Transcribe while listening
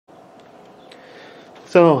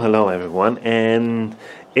So, hello everyone, and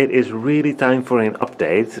it is really time for an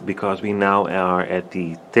update because we now are at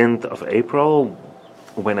the 10th of April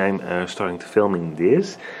when I'm starting to filming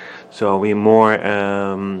this. So we're more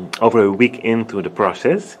over a week into the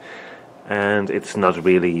process, and it's not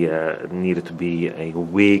really needed to be a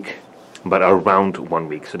week, but around 1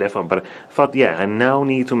 week. So therefore, but I thought, yeah, I now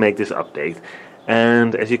need to make this update.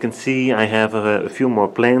 And as you can see, I have a few more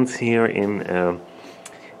plants here in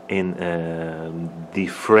the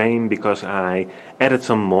frame because I added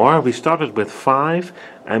some more. We started with 5.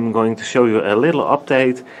 I'm going to show you a little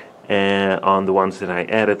update on the ones that I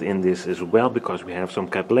added in this as well, because we have some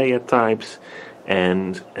Cattleya types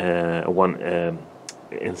and one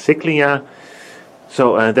Encyclia.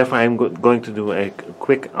 So therefore I'm going to do a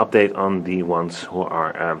quick update on the ones who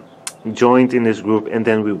are joined in this group, and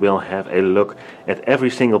then we will have a look at every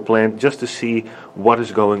single plant just to see what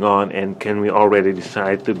is going on and can we already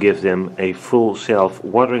decide to give them a full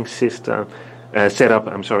self-watering system setup,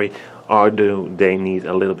 or do they need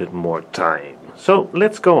a little bit more time. So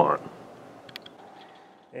let's go on.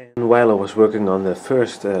 And while I was working on the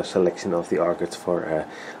first selection of the orchids for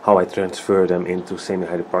how I transfer them into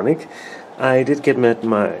semi-hydroponic, I did get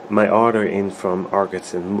my order in from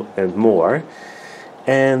Orchids and More.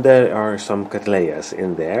 And there are some Cattleyas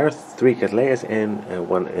in there, 3 Cattleyas and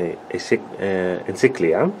one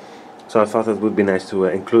Encyclia. So I thought it would be nice to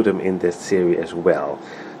include them in this series as well.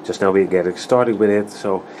 Just now we're getting started with it,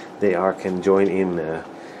 so they can join in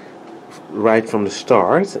right from the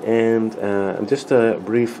start. And just a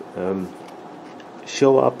brief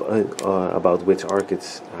show up about which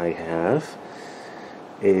orchids I have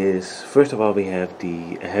is, first of all, we have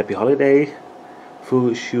the Happy Holiday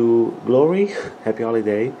Fushu Glory, Happy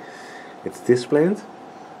Holiday. It's this plant.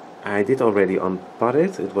 I did already unpot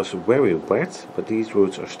it. It was very wet, but these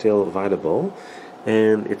roots are still viable,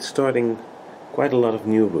 and it's starting quite a lot of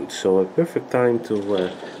new roots. So a perfect time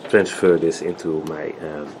to transfer this into my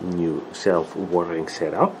new self-watering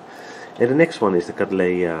setup. And the next one is the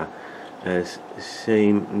Cattleya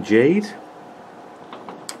Same Jade.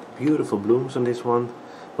 Beautiful blooms on this one.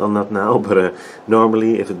 Well, not now, but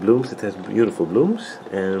normally if it blooms, it has beautiful blooms,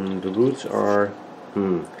 and the roots are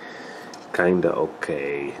kinda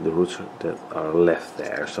okay, the roots that are left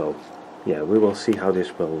there. So yeah, we will see how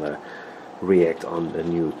this will react on the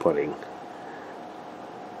new potting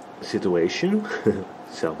situation.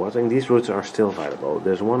 Self-watering. These roots are still viable.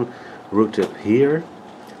 There's one root tip here,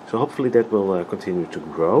 so hopefully that will continue to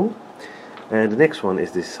grow. And the next one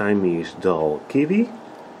is the Siamese Doll Kiwi.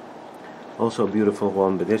 Also a beautiful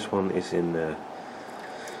one, but this one is in a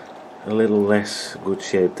little less good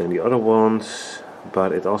shape than the other ones,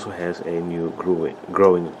 but it also has a new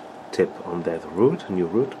growing tip on that root, new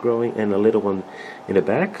root growing, and a little one in the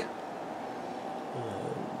back,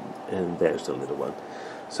 and there's the little one.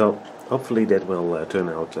 So hopefully that will turn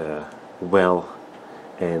out well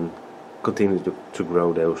and continue to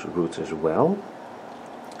grow those roots as well.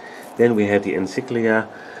 Then we have the Encyclia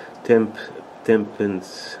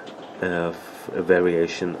Tempens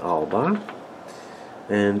variation Alba,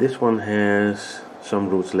 and this one has some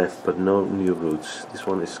roots left but no new roots. This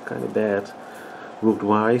one is kind of bad root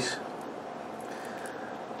wise,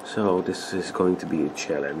 so this is going to be a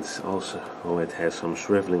challenge. Also, it has some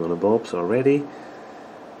shriveling on the bulbs already,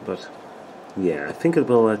 but yeah, I think it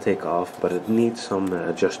will take off, but it needs some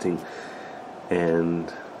adjusting,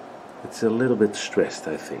 and it's a little bit stressed,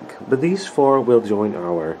 I think. But these 4 will join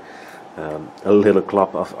our a little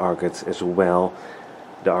club of orchids as well,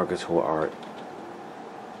 the orchids who are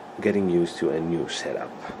getting used to a new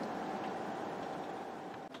setup.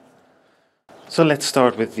 So let's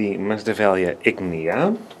start with the Masdevallia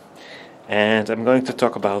ignea, and I'm going to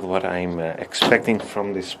talk about what I'm expecting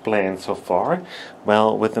from this plant so far.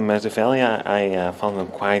 Well, with the Masdevallia I found them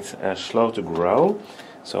quite slow to grow,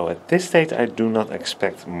 so at this stage I do not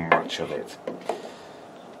expect much of it.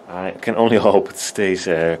 I can only hope it stays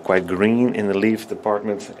quite green in the leaf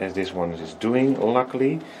department as this one is doing.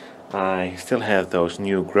 Luckily, I still have those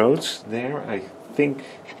new growths there. I think,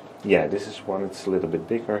 yeah, this is one that's a little bit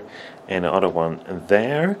bigger, and the other one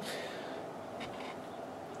there.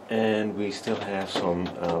 And we still have some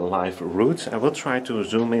live roots. I will try to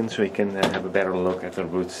zoom in so you can have a better look at the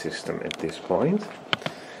root system at this point.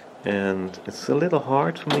 And it's a little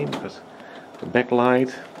hard for me because the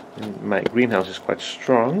backlight in my greenhouse is quite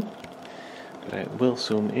strong, but I will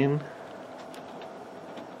zoom in,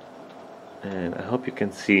 and I hope you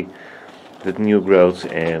can see the new growths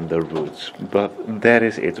and the roots. But that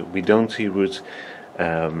is it. We don't see roots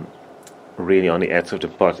really on the edge of the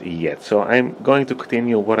pot yet. So I'm going to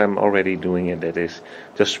continue what I'm already doing, and that is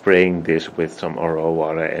just spraying this with some RO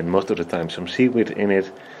water and most of the time some seaweed in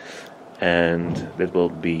it. And that will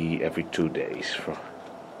be every 2 days, for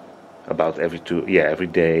about every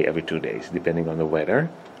day, every 2 days, depending on the weather.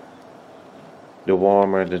 The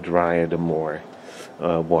warmer, the drier, the more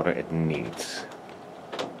water it needs.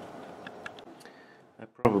 I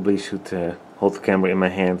probably should hold the camera in my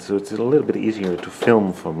hand so it's a little bit easier to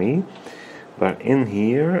film for me. But in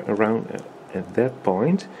here, around at that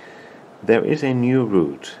point, there is a new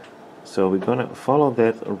root. So we're gonna follow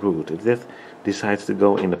that root. If that decides to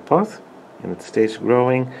go in the pot and it stays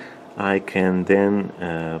growing, I can then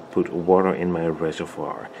put water in my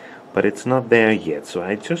reservoir. But it's not there yet, so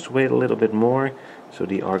I just wait a little bit more so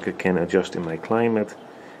the orchid can adjust in my climate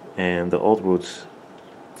and the old roots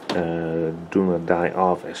do not die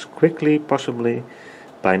off as quickly, possibly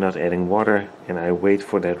by not adding water, and I wait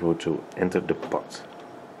for that root to enter the pot.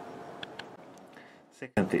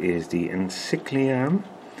 Second is the encyclia,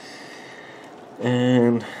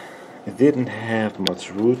 and it didn't have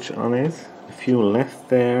much roots on it, a few left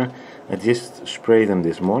there. I just sprayed them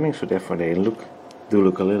this morning, so therefore they do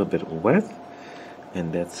look a little bit wet,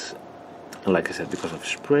 and that's, like I said, because I've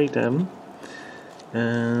sprayed them.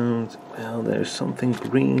 And well, there's something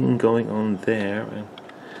green going on there, and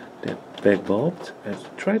that back bulbed. I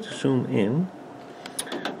try to zoom in.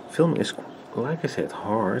 Film is, like I said,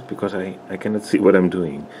 hard because I cannot see what I'm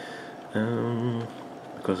doing,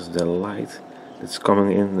 because of the light that's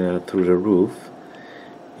coming in through the roof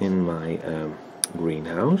in my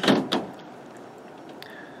greenhouse.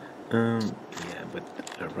 Yeah, but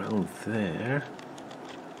around there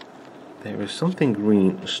is something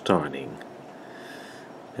green starting,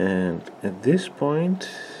 and at this point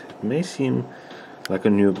it may seem like a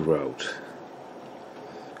new growth.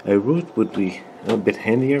 A root would be a bit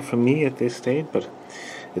handier for me at this stage, but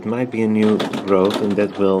it might be a new growth and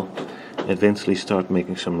that will eventually start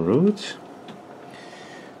making some roots.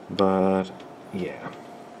 But yeah,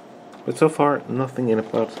 but so far nothing in a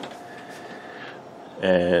pot,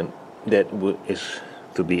 and that is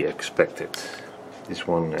to be expected. This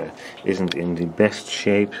one isn't in the best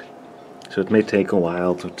shape, so it may take a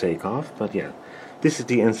while to take off, but yeah, this is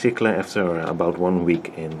the encyclia after about 1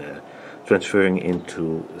 week in transferring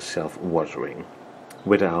into self-watering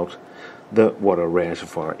without the water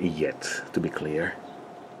reservoir yet, to be clear.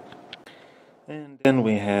 And then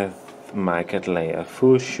we have my Cattleya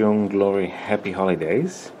Fusion Glory Happy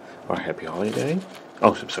Holidays, or Happy Holiday.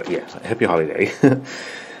 Oh, sorry, yeah, Happy Holiday.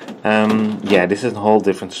 Yeah, this is a whole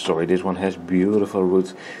different story. This one has beautiful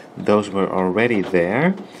roots. Those were already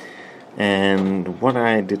there. And what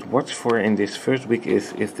I did watch for in this first week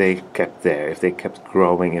is if they kept there, if they kept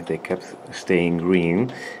growing, if they kept staying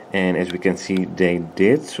green. And as we can see, they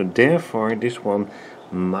did. So therefore, this one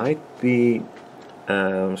might be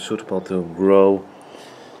suitable to grow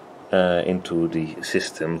into the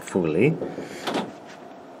system fully.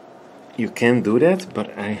 You can do that,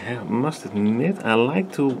 but I must admit I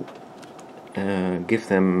like to give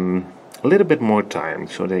them a little bit more time,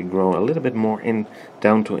 so they grow a little bit more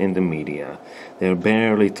down in the media. They're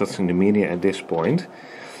barely touching the media at this point,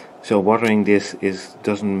 so watering this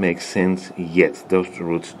doesn't make sense yet. Those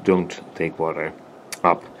roots don't take water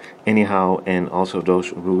up anyhow, and also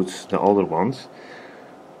those roots, the older ones,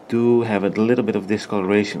 do have a little bit of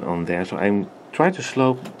discoloration on there, so I'm trying to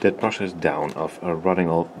slow that process down of rotting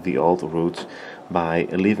all the old roots by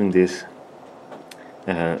leaving this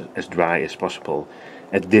as dry as possible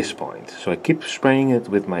at this point. So I keep spraying it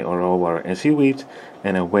with my RO water and seaweed,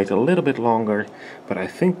 and I wait a little bit longer, but I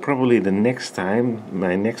think probably the next time,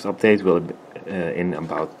 my next update will be in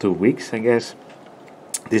about 2 weeks, I guess.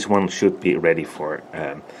 This one should be ready for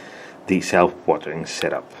the self-watering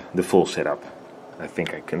setup, the full setup, I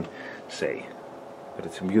think I can say. But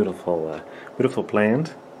it's a beautiful, beautiful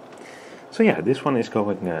plant. So yeah, this one is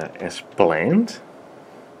going as planned.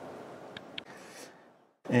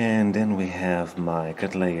 And then we have my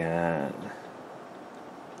Cattleya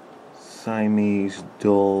Siamese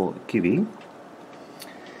Doll Kiwi.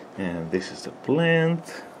 And this is the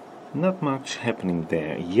plant. Not much happening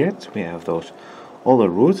there yet. We have those older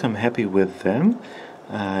roots. I'm happy with them.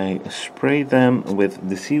 I sprayed them with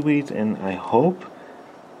the seaweed, and I hope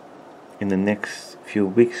in the next few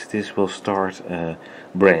weeks this will start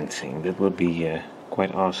branching. That would be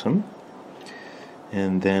quite awesome.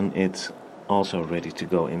 And then it's also ready to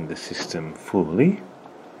go in the system fully.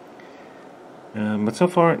 But so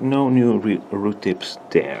far no new root tips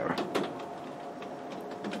there.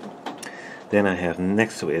 Then I have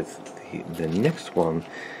next to it the next one.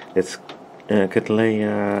 It's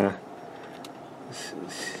Cattleya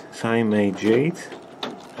Siamese Jade.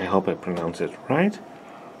 I hope I pronounced it right.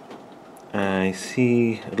 I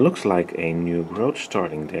see it looks like a new growth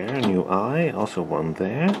starting there, a new eye, also one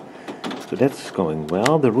there. So that's going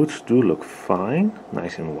well. The roots do look fine,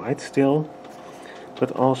 nice and white still,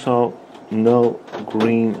 but also no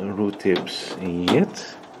green root tips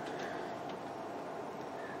yet.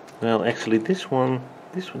 Well, actually this one,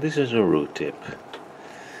 this is a root tip.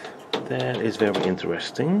 That is very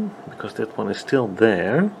interesting, because that one is still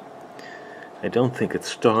there. I don't think it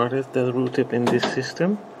started, the root tip in this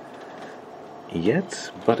system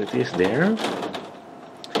yet, but it is there.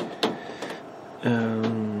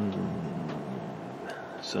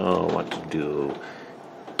 So what to do?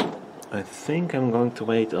 I think I'm going to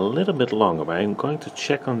wait a little bit longer, but I'm going to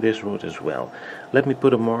check on this root as well. Let me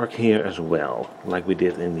put a mark here as well, like we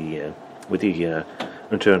did in the with the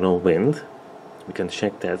internal wind. We can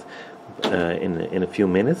check that in a few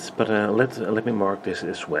minutes, but let me mark this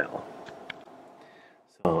as well.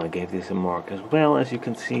 So I gave this a mark as well, as you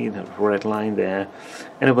can see, the red line there,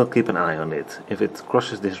 and I will keep an eye on it. If it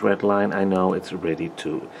crosses this red line, I know it's ready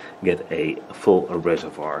to get a full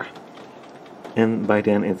reservoir. And by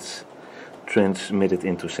then it's transmitted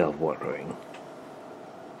into self-watering.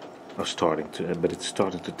 Or starting to, but it's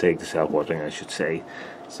starting to take the self-watering, I should say.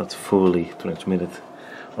 It's not fully transmitted,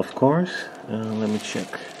 of course. Let me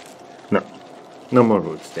check. No more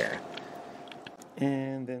roots there.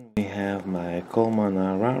 And then we have my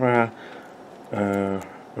Colmanarara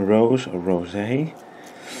rose or rosé.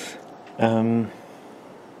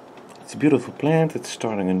 It's a beautiful plant. It's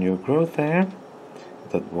starting a new growth there.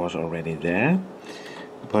 That was already there.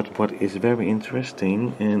 But what is very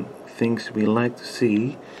interesting and things we like to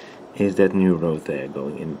see is that new growth there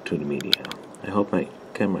going into the media. I hope my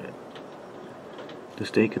camera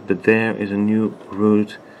does take it, but there is a new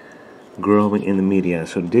root growing in the media.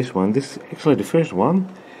 So this is actually the first one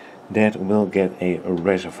that will get a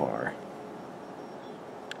reservoir.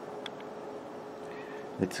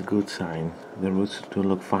 It's a good sign. The roots do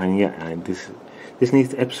look fine. Yeah, this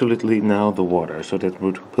needs absolutely now the water, so that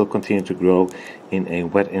root will continue to grow in a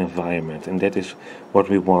wet environment, and that is what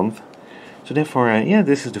we want. So therefore, yeah,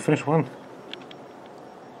 this is the first one.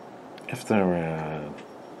 After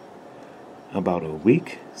about a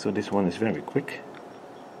week, so this one is very quick.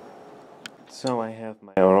 So I have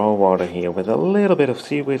my raw water here with a little bit of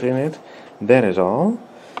seaweed in it. That is all.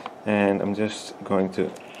 And I'm just going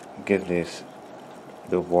to give this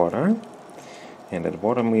the water. And that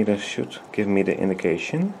water meter should give me the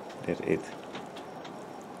indication that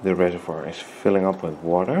the reservoir is filling up with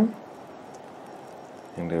water.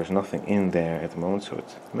 And there's nothing in there at the moment, so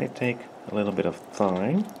it may take a little bit of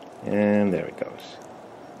time. And there it goes.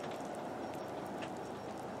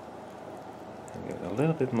 And get a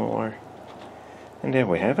little bit more. And there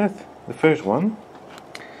we have it, the first one.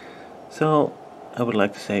 So I would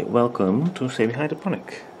like to say welcome to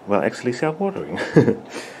semi-hydroponic. Well, actually self-watering.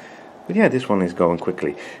 But yeah, this one is going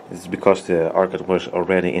quickly. It's because the orchid was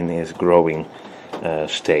already in its growing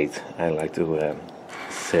state, I like to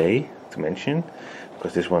mention.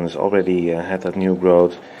 Because this one has already had that new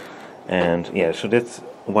growth. And yeah, so that's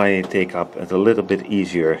why they take up a little bit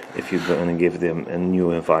easier if you're going to give them a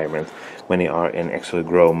new environment when they are in actual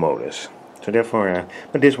grow modus. So therefore,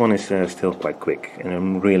 but this one is still quite quick, and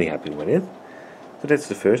I'm really happy with it. So that's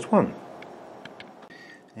the first one.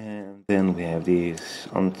 And then we have these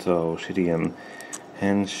Anthocedium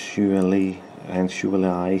Henschuli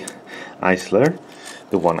Eisler,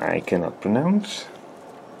 the one I cannot pronounce.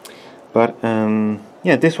 But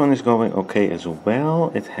yeah, this one is going okay as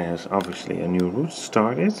well. It has obviously a new root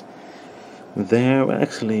started. There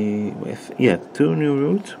actually with two new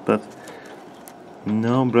roots, but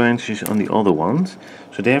no branches on the other ones.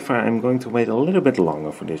 So therefore I'm going to wait a little bit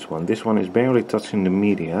longer for this one. This one is barely touching the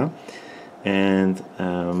media, and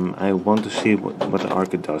I want to see what the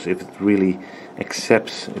orchid does, if it really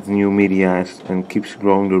accepts its new media and keeps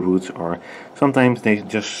growing the roots, or sometimes they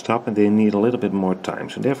just stop and they need a little bit more time.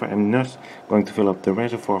 So therefore I'm not going to fill up the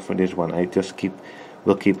reservoir for this one. I just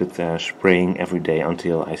will keep it spraying every day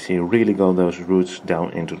until I see really go those roots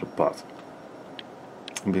down into the pot.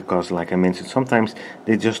 Because like I mentioned, sometimes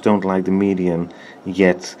they just don't like the medium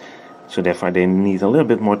yet, so therefore they need a little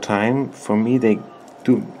bit more time. For me, they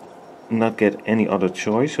do not get any other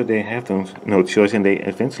choice, so they have no choice, and they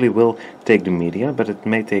eventually will take the media, but it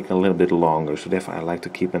may take a little bit longer. So therefore I like to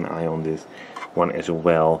keep an eye on this one as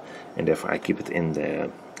well, and therefore I keep it in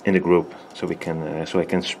the group, so we can so I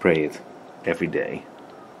can spray it every day.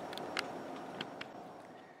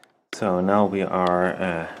 So now we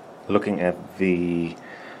are looking at the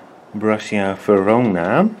Brassia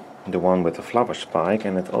Verona, the one with the flower spike,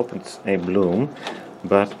 and it opens a bloom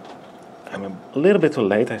but I'm a little bit too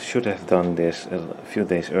late. I should have done this a few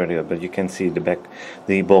days earlier, but you can see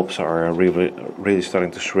the bulbs are really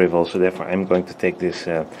starting to shrivel, so therefore I'm going to take this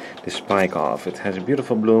spike off. It has a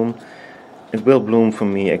beautiful bloom. It will bloom for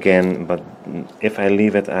me again, but if I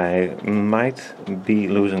leave it, I might be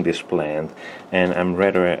losing this plant, and I'm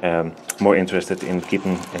rather more interested in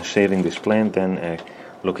keeping and saving this plant than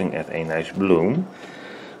looking at a nice bloom.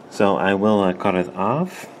 So I will cut it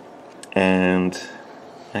off, and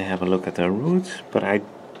I have a look at the roots, but I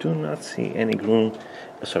do not see any green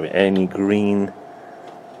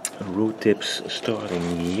root tips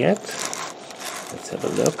starting yet. Let's have a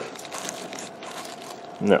look.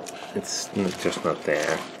 No, it's just not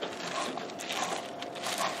there.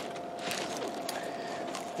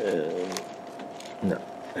 No,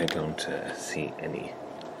 I don't see any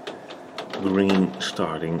green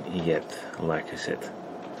starting yet, like I said.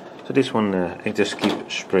 So this one I just keep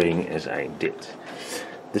spraying as I did.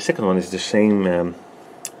 The second one is the same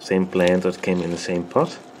plant that came in the same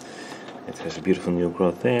pot. It has a beautiful new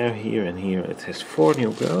growth there, here and here. It has 4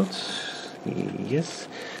 new growths, yes,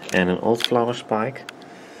 and an old flower spike.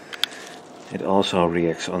 It also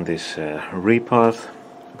reacts on this repot.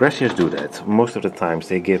 Brassias do that most of the times.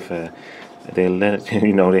 They let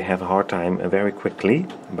they have a hard time very quickly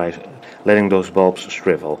by letting those bulbs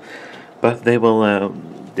shrivel, but they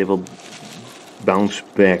will bounce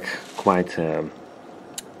back quite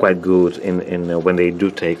good in when they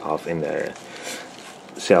do take off in their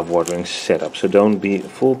self-watering setup. So don't be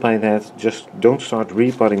fooled by that. Just don't start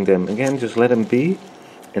repotting them again. Just let them be,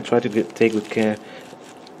 and try to take good care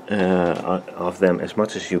of them as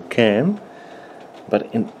much as you can.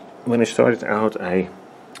 But when I started out, I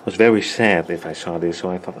was very sad if I saw this, so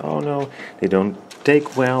I thought, oh no, they don't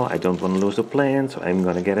take well, I don't want to lose the plant, so I'm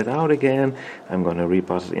gonna get it out again. I'm gonna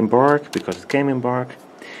repot it in bark because it came in bark.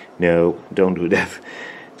 No, don't do that.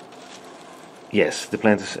 Yes, the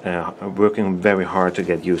plant is working very hard to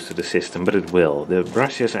get used to the system, but it will. The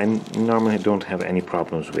brushes I normally don't have any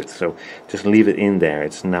problems with, so just leave it in there.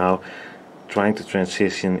 It's now trying to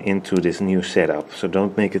transition into this new setup, so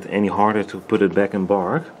don't make it any harder to put it back in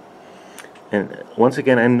bark. And once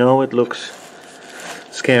again, I know it looks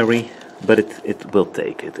scary, but it will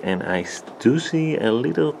take it. And I do see a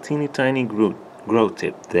little teeny tiny growth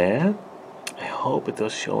tip there. I hope it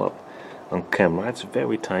does show up on camera. It's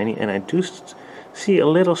very tiny, and I do see a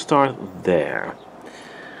little start there.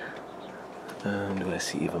 Do I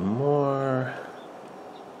see even more?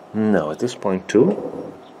 No, at this point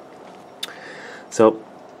too. So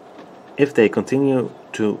if they continue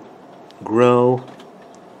to grow,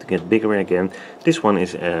 to get bigger again, this one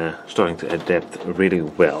is starting to adapt really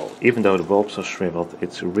well. Even though the bulbs are shriveled,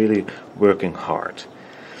 it's really working hard.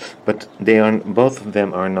 But both of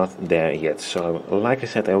them are not there yet. So like I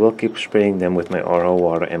said, I will keep spraying them with my RO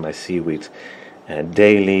water and my seaweed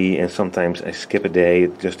daily, and sometimes I skip a day.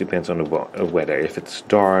 It just depends on the weather. If it's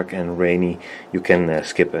dark and rainy, you can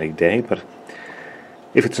skip a day, but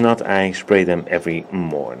if it's not, I spray them every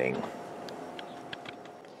morning.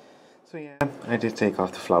 So yeah, I did take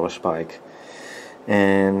off the flower spike,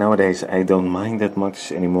 and nowadays I don't mind that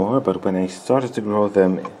much anymore, but when I started to grow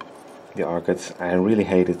them, the orchids, I really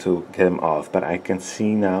hated to get them off, but I can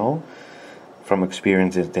see now from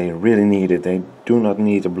experience that they really need it. They do not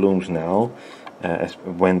need the blooms now,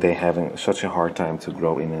 when they're having such a hard time to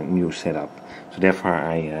grow in a new setup. So therefore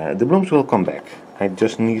the blooms will come back. I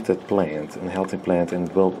just need that plant, a healthy plant, and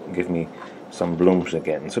it will give me some blooms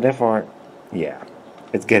again. So therefore, yeah,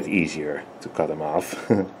 it gets easier to cut them off.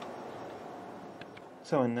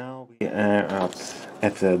 So and now we are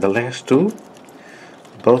at the last two.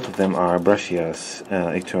 Both of them are Brassias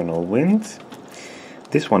Eternal Wind.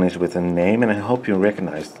 This one is with a name, and I hope you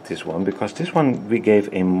recognize this one, because this one we gave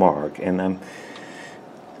a mark, and I'm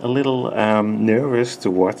a little nervous to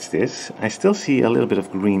watch this. I still see a little bit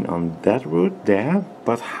of green on that root there,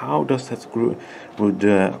 but how does that root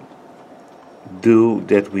do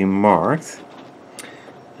that we marked?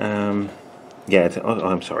 Yeah,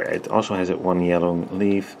 I'm sorry, it also has one yellow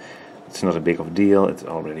leaf. It's not a big of a deal, it's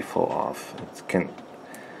already fall off. It can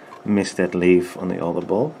miss that leaf on the other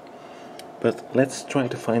bulb. But let's try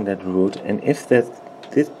to find that root, and if that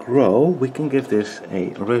did grow, we can give this a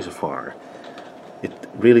reservoir. It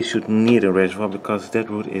really should need a reservoir because that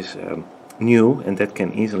root is new, and that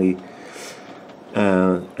can easily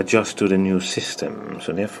adjust to the new system.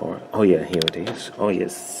 So therefore, oh yeah, here it is. Oh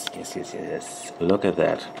yes, yes. Look at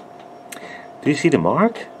that. Do you see the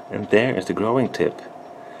mark? And there is the growing tip.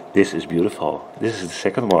 This is beautiful. This is the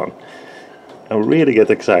second one. I really get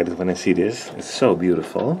excited when I see this. It's so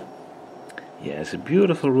beautiful. Yeah, it's a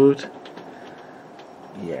beautiful root.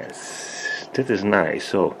 Yes, that is nice.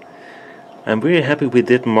 So I'm really happy we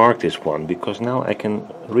did mark this one, because now I can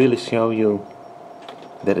really show you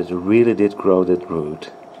that it really did grow that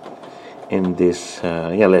root in this,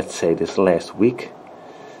 yeah, let's say this last week.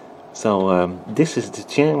 So this is the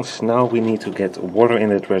chance. Now we need to get water in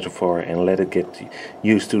that reservoir and let it get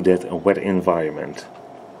used to that wet environment.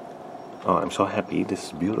 Oh, I'm so happy. This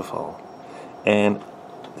is beautiful. And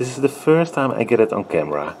this is the first time I get it on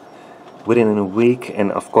camera. Within a week,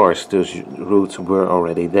 and of course those roots were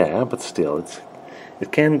already there, but still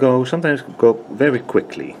it can go, sometimes go very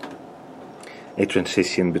quickly. A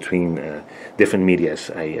transition between different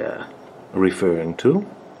medias I referring to.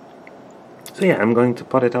 So yeah, I'm going to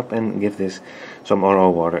pot it up and give this some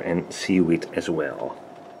oil water and seaweed as well.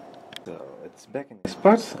 So it's back in this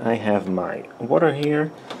pot. I have my water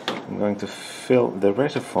here. I'm going to fill the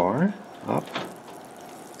reservoir up.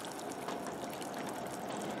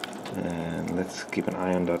 And let's keep an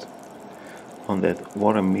eye on that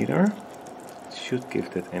water meter. It should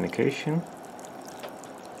give that indication.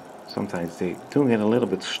 Sometimes they do get a little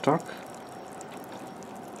bit stuck.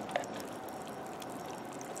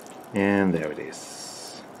 And there it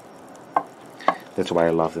is. That's why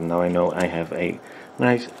I love them. Now I know I have a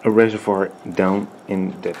nice reservoir down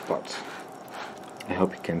in that pot. I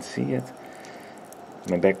hope you can see it.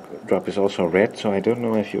 My backdrop is also red, so I don't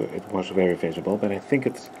know if it was very visible, but I think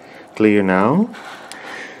it's clear now.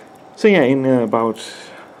 So yeah, in about,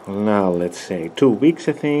 now let's say 2 weeks,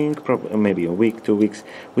 I think, probably maybe a week, 2 weeks,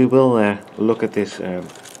 we will look at this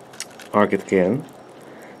orchid again.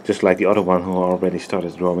 Just like the other one who already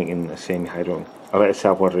started growing in semi-hydro, or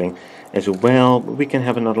self-watering as well. We can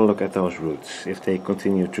have another look at those roots, if they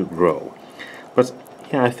continue to grow. But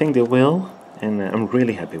yeah, I think they will, and I'm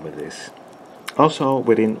really happy with this. Also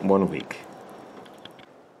within 1 week.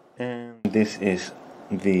 And this is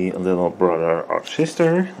the little brother or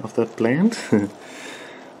sister of the plant.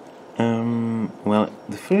 Well,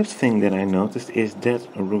 the first thing that I noticed is that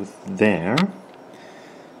root there.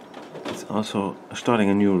 It's also starting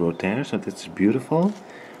a new root there, so that's beautiful.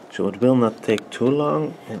 So it will not take too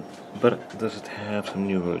long, but does it have some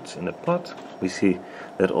new roots in the pot? We see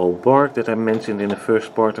that old bark that I mentioned in the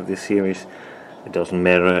first part of this series. It doesn't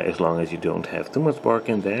matter as long as you don't have too much bark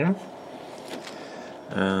in there.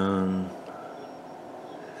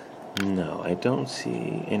 No, I don't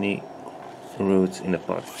see any roots in the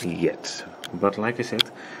pot yet. But like I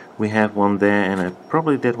said, we have one there, and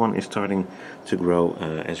probably that one is starting to grow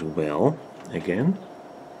as well again.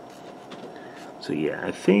 So yeah,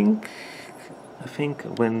 I think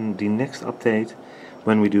when we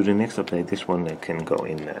do the next update, this one can go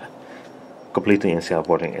in completely in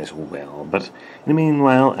self-watering as well. But in the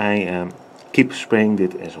meanwhile, I keep spraying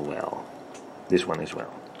it as well. This one as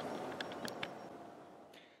well.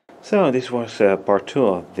 So this was part 2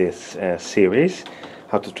 of this series,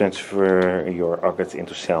 how to transfer your orchids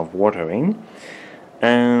into self-watering.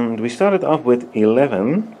 And we started off with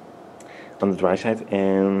 11 on the dry side,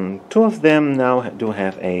 and 2 of them now do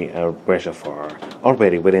have a reservoir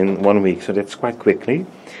already within 1 week, so that's quite quickly.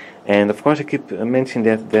 And of course I keep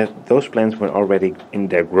mentioning that those plants were already in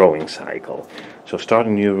their growing cycle. So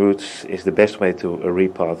starting new roots is the best way to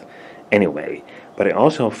repot anyway. But I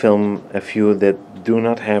also film a few that do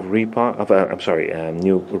not have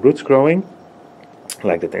new roots growing,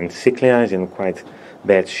 like that Encyclia is in quite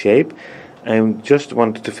bad shape. I just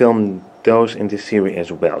wanted to film those in this series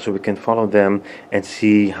as well, so we can follow them and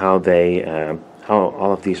see how they how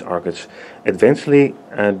all of these orchids eventually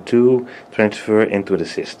do transfer into the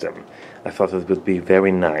system. I thought it would be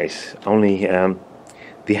very nice. Only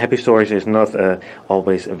the happy stories is not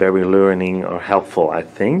always very learning or helpful, I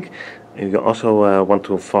think. You also want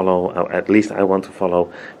to follow, at least I want to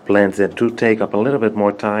follow plants that do take up a little bit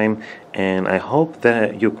more time, and I hope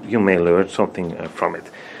that you may learn something from it.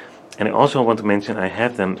 And I also want to mention I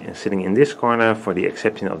have them sitting in this corner for the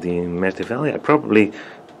exception of the Valley. I probably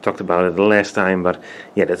talked about it the last time, but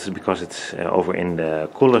yeah, that's because it's over in the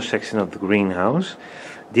cooler section of the greenhouse.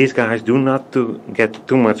 These guys do not get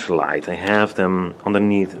too much light. I have them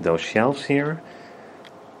underneath those shelves here.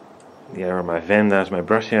 There are my vandas, my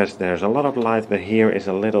brushes. There's a lot of light, but here is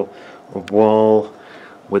a little wall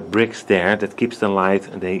with bricks there that keeps the light.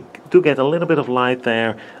 They do get a little bit of light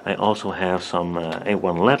there. I also have some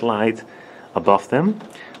A1 LED light above them.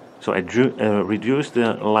 So I reduced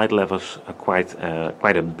the light levels quite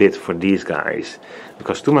a bit for these guys,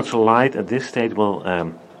 because too much light at this stage will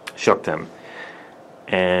shock them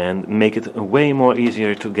and make it way more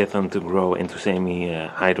easier to get them to grow into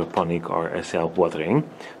semi-hydroponic or self-watering.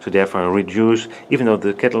 So therefore I reduce, even though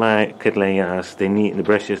the Cattleyas, the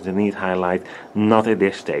brushes, they need highlight, not at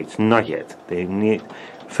this stage, not yet. They need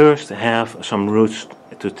first have some roots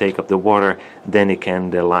to take up the water, then it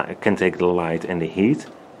can take the light and the heat.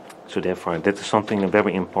 So therefore that is something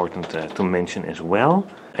very important to mention as well.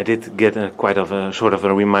 I did get quite a sort of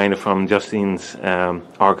a reminder from Justin's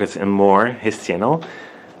Orchids and More, his channel.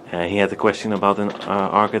 He had a question about an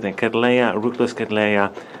orchid and Cattleya, rootless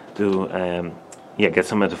Cattleya, to get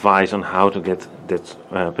some advice on how to get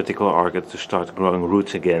that particular orchid to start growing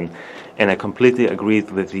roots again. And I completely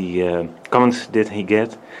agreed with the comments that he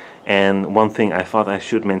get. And one thing I thought I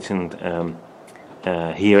should mention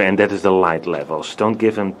here, and that is the light levels. Don't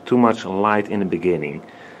give them too much light in the beginning.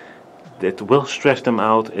 It will stress them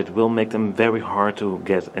out. It will make them very hard to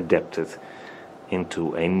get adapted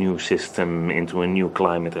into a new system, into a new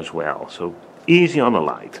climate as well. So easy on the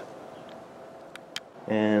light.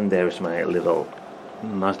 And there's my little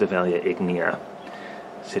Masdevallia ignea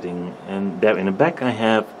sitting, and there in the back I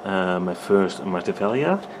have my first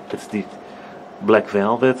Masdevallia. It's the black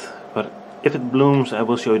velvet, but if it blooms I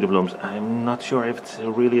will show you the blooms. I'm not sure if it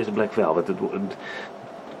really is black velvet.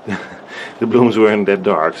 The blooms weren't that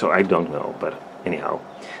dark, so I don't know, but anyhow,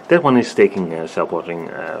 that one is taking self-watering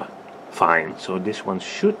fine, so this one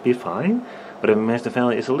should be fine. But the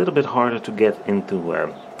Masdevallia is a little bit harder to get into a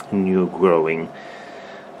new growing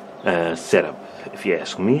setup, if you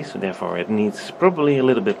ask me, so therefore it needs probably a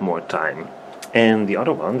little bit more time. And the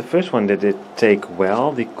other one, the first one that did take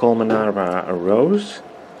well, the Colmenara Rose,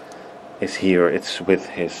 is here. It's with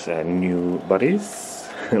his new buddies.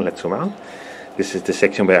 Let's zoom out. This is the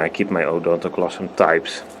section where I keep my Odontoglossum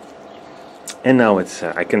types. And now it's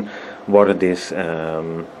I can water this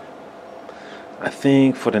I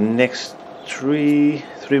think for the next three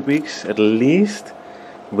weeks at least,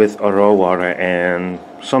 with raw water and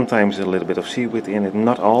sometimes a little bit of seaweed in it.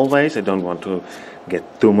 Not always. I don't want to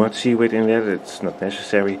get too much seaweed in there. It's not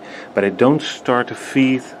necessary. But I don't start to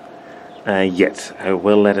feed yet. I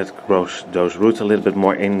will let it grow those roots a little bit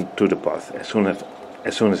more into the pot. As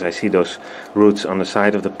soon as I see those roots on the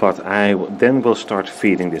side of the pot, I then will start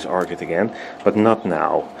feeding this orchid again, but not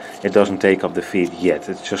now. It doesn't take up the feed yet.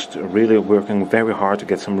 It's just really working very hard to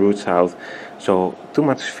get some roots out. So too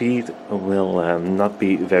much feed will not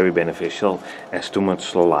be very beneficial, as too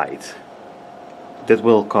much light. That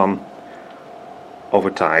will come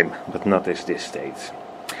over time, but not at this stage.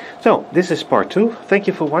 So this is part 2. Thank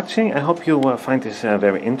you for watching. I hope you find this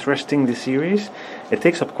very interesting, this series. It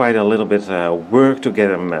takes up quite a little bit work to get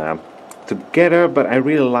them together, but I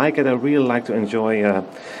really like it. I really like to enjoy.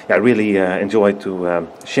 I really enjoy to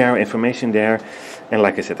share information there. And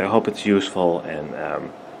like I said, I hope it's useful. And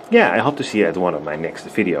I hope to see you at one of my next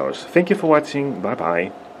videos. Thank you for watching. Bye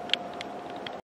bye.